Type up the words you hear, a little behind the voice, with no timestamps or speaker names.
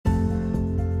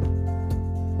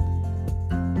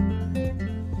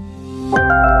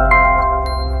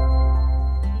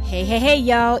Hey,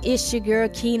 y'all, it's your girl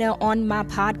Kina on my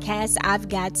podcast. I've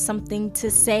got something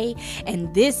to say,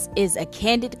 and this is a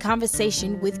candid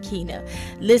conversation with Kina.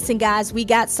 Listen, guys, we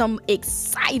got some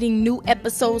exciting new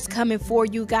episodes coming for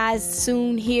you guys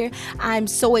soon here. I'm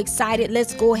so excited.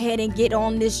 Let's go ahead and get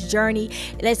on this journey.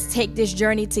 Let's take this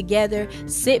journey together.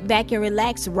 Sit back and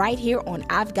relax right here on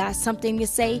I've Got Something to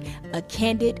Say, a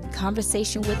candid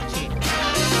conversation with Kina.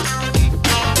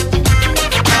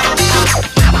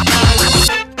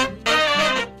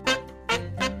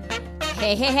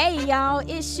 Hey, y'all,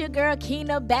 it's your girl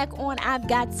Kina back on I've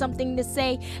Got Something to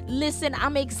Say. Listen,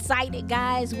 I'm excited,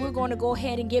 guys. We're going to go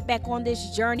ahead and get back on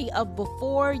this journey of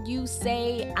Before You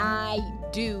Say I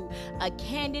Do, a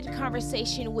candid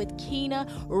conversation with Kina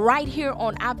right here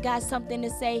on I've Got Something to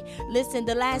Say. Listen,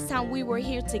 the last time we were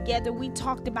here together, we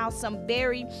talked about some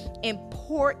very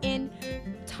important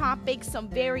topics, some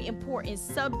very important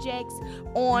subjects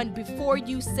on Before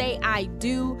You Say I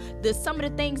Do. Some of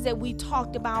the things that we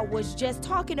talked about was just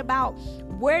talking about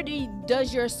where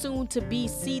does your soon-to-be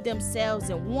see themselves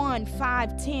in 1,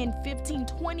 5, 10, 15,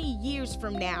 20 years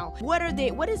from now? What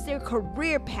is their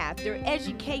career path, their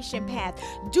education path?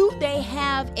 Do they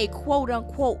have a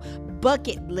quote-unquote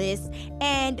bucket list?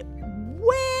 And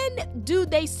when do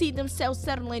they see themselves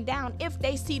settling down, if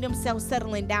they see themselves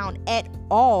settling down at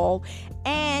all?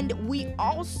 And we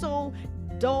also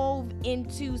dove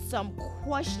into some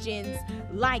questions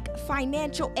like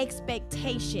financial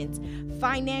expectations,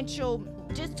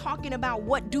 just talking about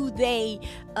what do they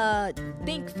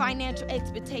think financial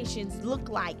expectations look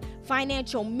like,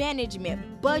 financial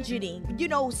management,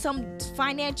 budgeting, some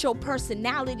financial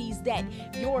personalities that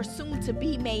your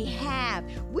soon-to-be may have.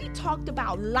 We talked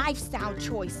about lifestyle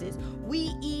choices.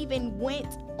 We even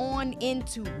went on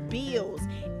into bills.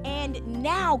 And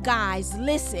now, guys,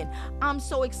 listen, I'm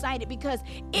so excited because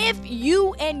if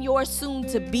you and your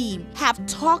soon-to-be have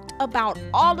talked about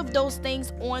all of those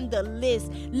things on the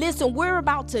list, listen, we're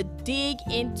about to dig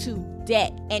into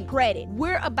debt and credit.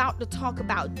 We're about to talk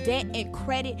about debt and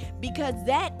credit because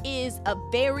that is a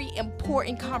very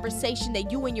important conversation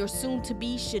that you and your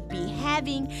soon-to-be should be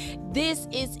having. This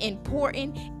is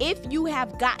important. If you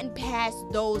have gotten past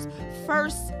those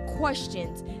first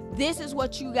questions, this is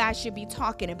what you guys should be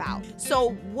talking about.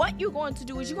 So what you're going to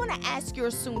do is you're going to ask your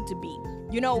soon-to-be,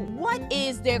 what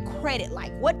is their credit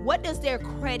like? What does their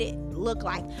credit look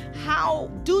like? How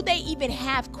do they even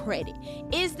have credit?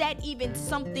 Is that even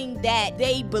something that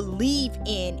they believe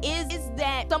in? Is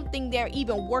that something they're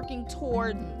even working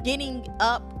toward getting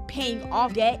up, paying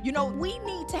off debt? We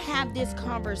need to have this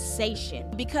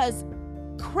conversation because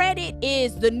credit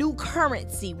is the new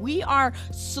currency. We are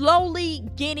slowly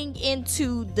getting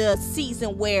into the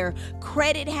season where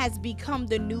credit has become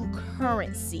the new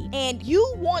currency. And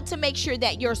you want to make sure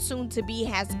that your soon-to-be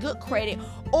has good credit,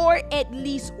 or at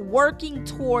least working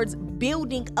towards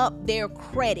building up their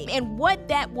credit. And what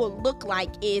that will look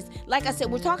like is, like I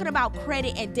said, we're talking about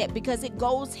credit and debt because it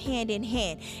goes hand in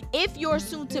hand. If your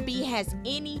soon-to-be has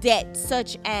any debt,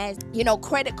 such as,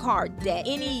 credit card debt,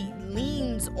 any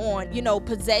liens on,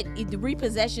 the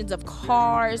repossessions of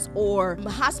cars or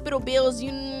hospital bills,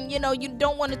 you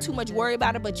don't want to too much worry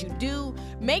about it, but you do.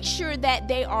 Make sure that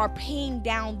they are paying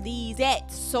down these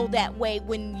debts so that way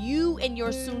when you and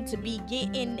your soon-to-be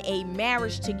get in a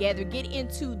marriage together, get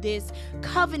into this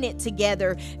covenant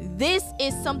together, this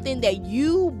is something that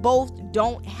you both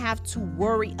don't have to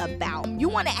worry about. You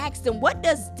want to ask them, what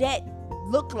does debt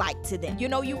look like to them?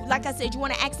 Like I said, you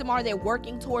want to ask them, are they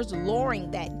working towards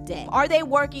lowering that debt? Are they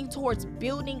working towards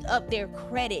building up their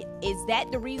credit? Is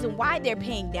that the reason why they're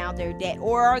paying down their debt?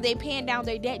 Or are they paying down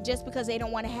their debt just because they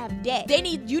don't want to have debt?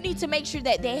 You need to make sure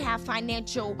that they have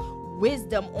financial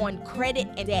wisdom on credit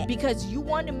and debt, because you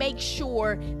want to make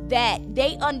sure that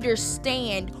they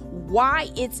understand why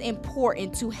it's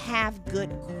important to have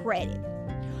good credit,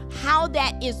 how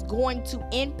that is going to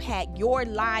impact your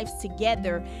lives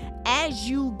together as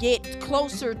you get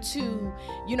closer to,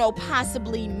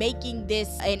 possibly making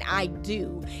this an I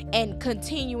do and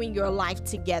continuing your life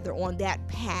together on that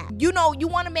path. You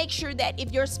want to make sure that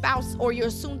if your spouse or your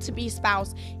soon-to-be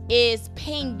spouse is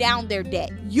paying down their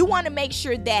debt, you want to make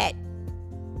sure that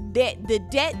the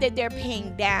debt that they're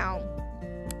paying down,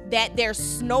 that they're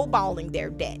snowballing their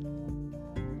debt.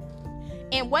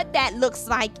 And what that looks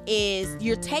like is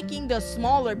you're taking the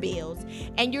smaller bills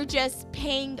and you're just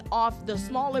paying off the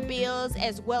smaller bills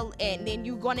as well, and then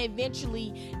you're going to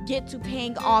eventually get to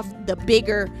paying off the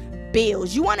bigger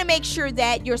bills. You want to make sure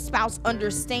that your spouse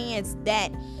understands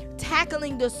that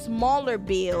tackling the smaller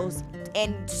bills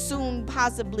and soon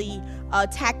possibly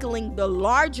tackling the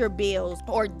larger bills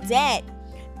or debt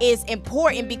is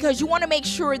important, because you want to make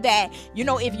sure that,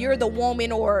 if you're the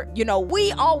woman, or,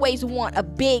 we always want a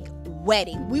big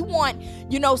wedding. We want,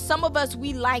 some of us,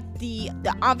 we like the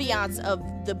ambiance of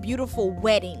the beautiful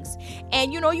weddings.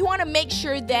 And, you want to make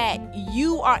sure that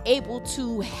you are able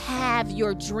to have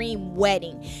your dream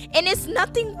wedding. And it's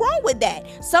nothing wrong with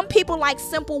that. Some people like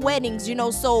simple weddings,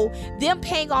 so them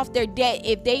paying off their debt,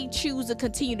 if they choose to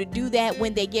continue to do that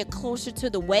when they get closer to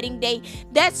the wedding day,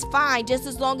 that's fine, just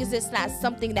as long as it's not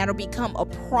something that'll become a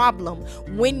problem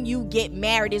when you get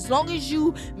married. As long as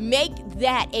you make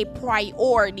that a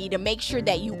priority to make sure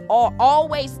that you are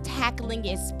always tackling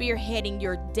and spearheading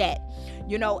your debt.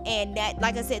 And that,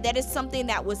 like I said, that is something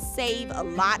that will save a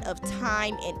lot of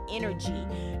time and energy,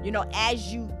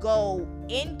 as you go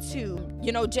into,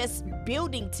 just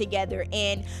building together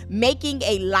and making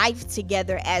a life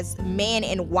together as man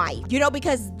and wife,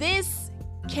 because this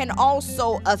can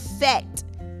also affect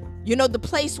the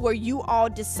place where you all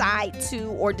decide to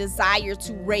or desire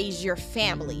to raise your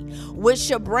family, which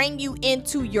should bring you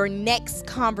into your next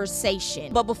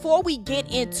conversation. But before we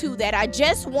get into that, I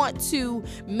just want to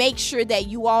make sure that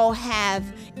you all have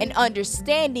an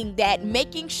understanding that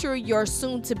making sure your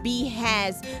soon-to-be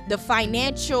has the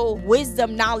financial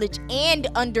wisdom, knowledge, and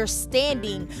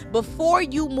understanding before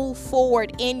you move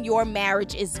forward in your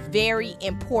marriage is very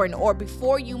important, or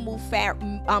before you move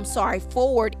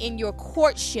forward in your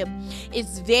courtship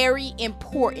is very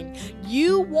important.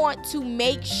 You want to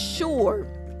make sure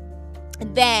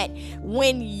that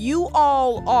when you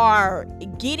all are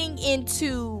getting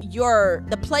into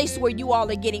the place where you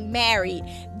all are getting married,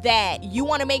 that you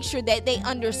want to make sure that they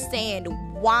understand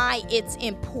why it's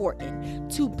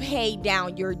important to pay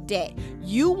down your debt.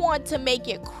 You want to make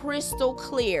it crystal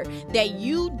clear that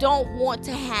you don't want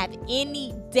to have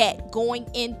any debt going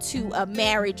into a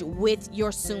marriage with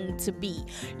your soon-to-be.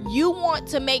 You want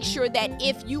to make sure that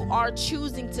if you are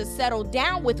choosing to settle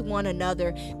down with one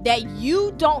another, that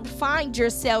you don't find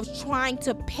yourselves trying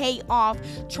to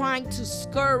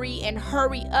scurry and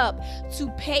hurry up to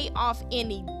pay off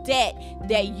any debt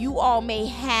that you all may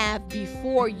have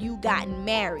before you got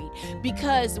married.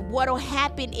 Because what'll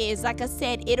happen is, like I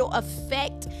said, it'll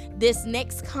affect this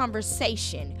next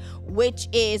conversation, which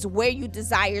is where you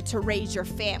desire to raise your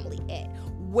family at.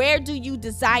 Where do you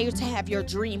desire to have your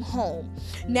dream home?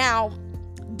 Now,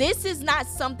 this is not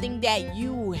something that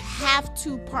you have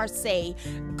to per se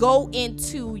go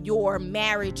into your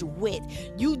marriage with.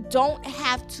 You don't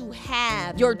have to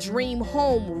have your dream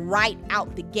home right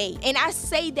out the gate. And I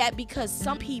say that because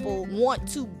some people want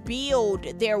to build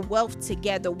their wealth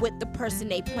together with the person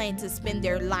they plan to spend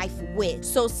their life with.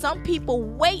 So some people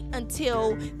wait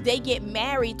until they get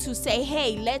married to say,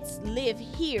 hey, let's live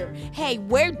here. Hey,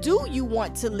 where do you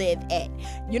want to live at?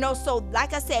 So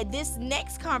like I said, this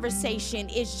next conversation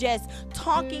is just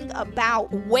talking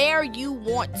about where you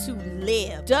want to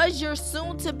live. Does your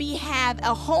soon-to-be have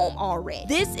a home already?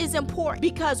 This is important,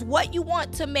 because what you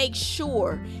want to make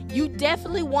sure, you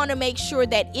definitely want to make sure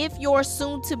that if your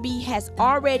soon-to-be has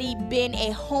already been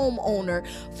a homeowner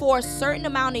for a certain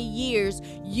amount of years,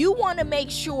 you want to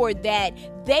make sure that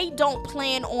they don't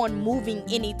plan on moving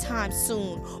anytime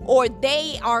soon, or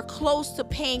they are close to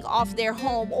paying off their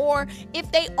home, or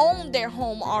if they own their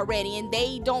home already and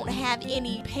they don't have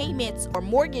any payments or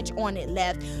mortgage on it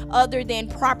left other than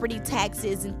property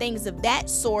taxes and things of that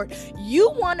sort.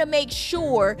 You want to make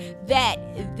sure that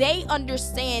they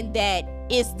understand that,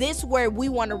 is this where we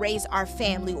want to raise our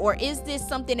family, or is this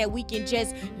something that we can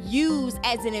just use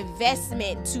as an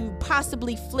investment to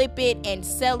possibly flip it and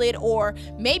sell it, or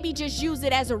maybe just use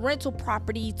it as a rental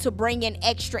property to bring in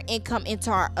extra income into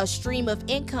a stream of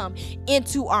income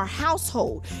into our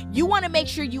household? You want to make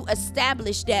sure you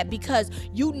establish that, because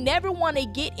you never want to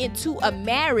get into a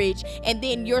marriage and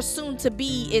then your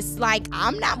soon-to-be is like,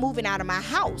 I'm not moving out of my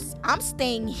house, I'm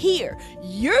staying here,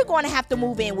 you're going to have to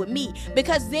move in with me,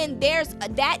 because then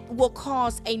that will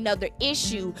cause another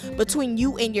issue between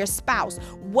you and your spouse.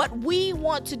 What we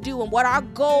want to do and what our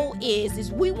goal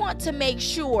is we want to make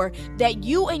sure that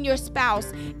you and your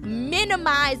spouse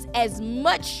minimize as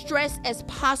much stress as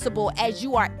possible as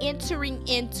you are entering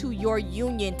into your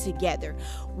union together.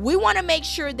 We want to make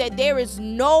sure that there is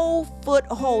no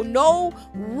foothold, no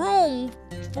room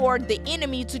for the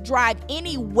enemy to drive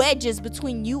any wedges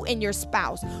between you and your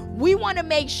spouse. We want to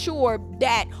make sure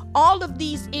that all of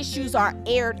these issues are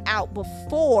aired out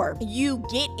before you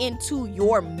get into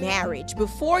your marriage.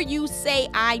 Before you say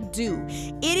I do,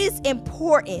 it is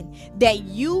important that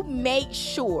you make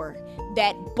sure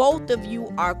that both of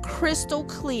you are crystal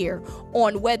clear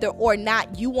on whether or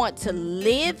not you want to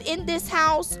live in this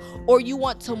house or you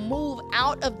want to move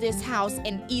out of this house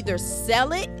and either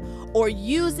sell it or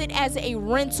use it as a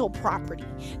rental property.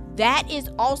 That is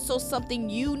also something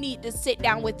you need to sit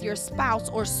down with your spouse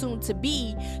or soon to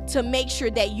be to make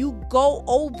sure that you go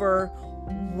over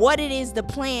what the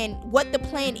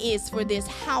plan is for this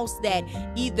house that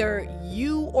either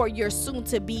you or your soon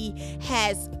to be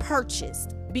has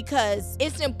purchased, because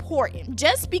it's important.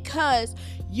 Just because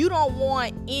you don't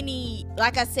want any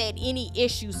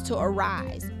issues to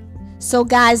arise. So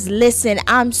guys, listen,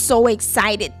 I'm so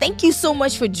excited. Thank you so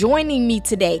much for joining me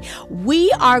today.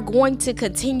 We are going to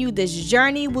continue this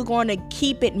journey. We're going to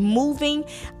keep it moving.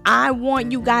 I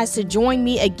want you guys to join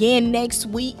me again next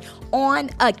week on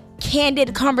a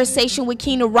candid conversation with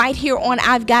Kina right here on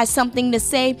I've Got Something to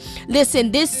Say.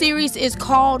 Listen, this series is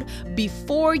called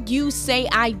Before You Say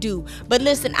I Do. But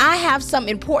listen, I have some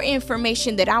important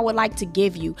information that I would like to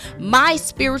give you. My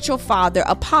spiritual father,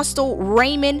 Apostle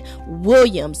Raymond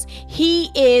Williams, he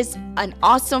is an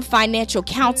awesome financial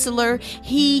counselor.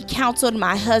 He counseled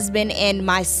my husband and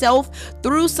myself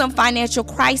through some financial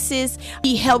crisis.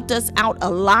 He helped us out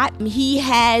a lot. He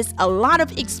has a lot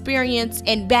of experience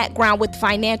and background with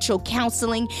financial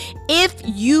counseling. If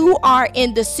you are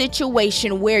in the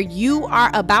situation where you are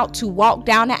about to walk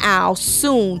down the aisle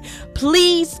soon,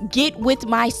 please get with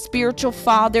my spiritual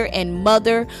father and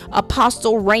mother,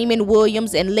 Apostle Raymond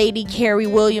Williams and Lady Carrie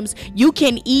Williams. You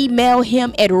can email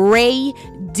him at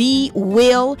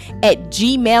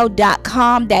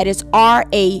raydwill@gmail.com. That is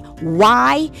RAYD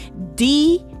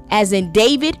as in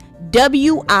David,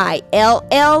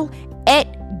 WILL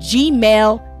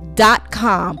 @gmail.com.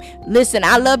 Listen,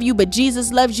 I love you, but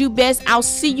Jesus loves you best. I'll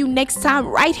see you next time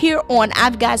right here on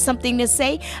I've Got Something to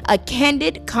Say, a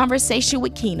candid conversation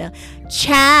with Kina.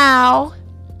 Ciao.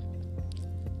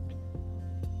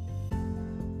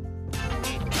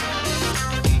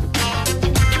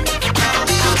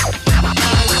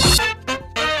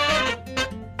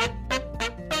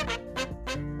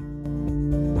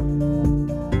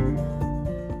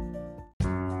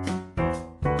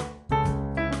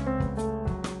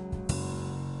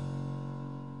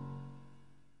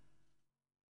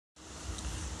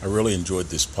 I really enjoyed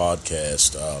this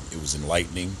podcast. It was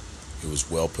enlightening. It was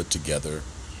well put together,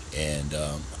 and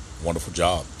wonderful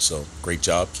job. So great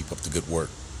job. Keep up the good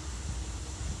work.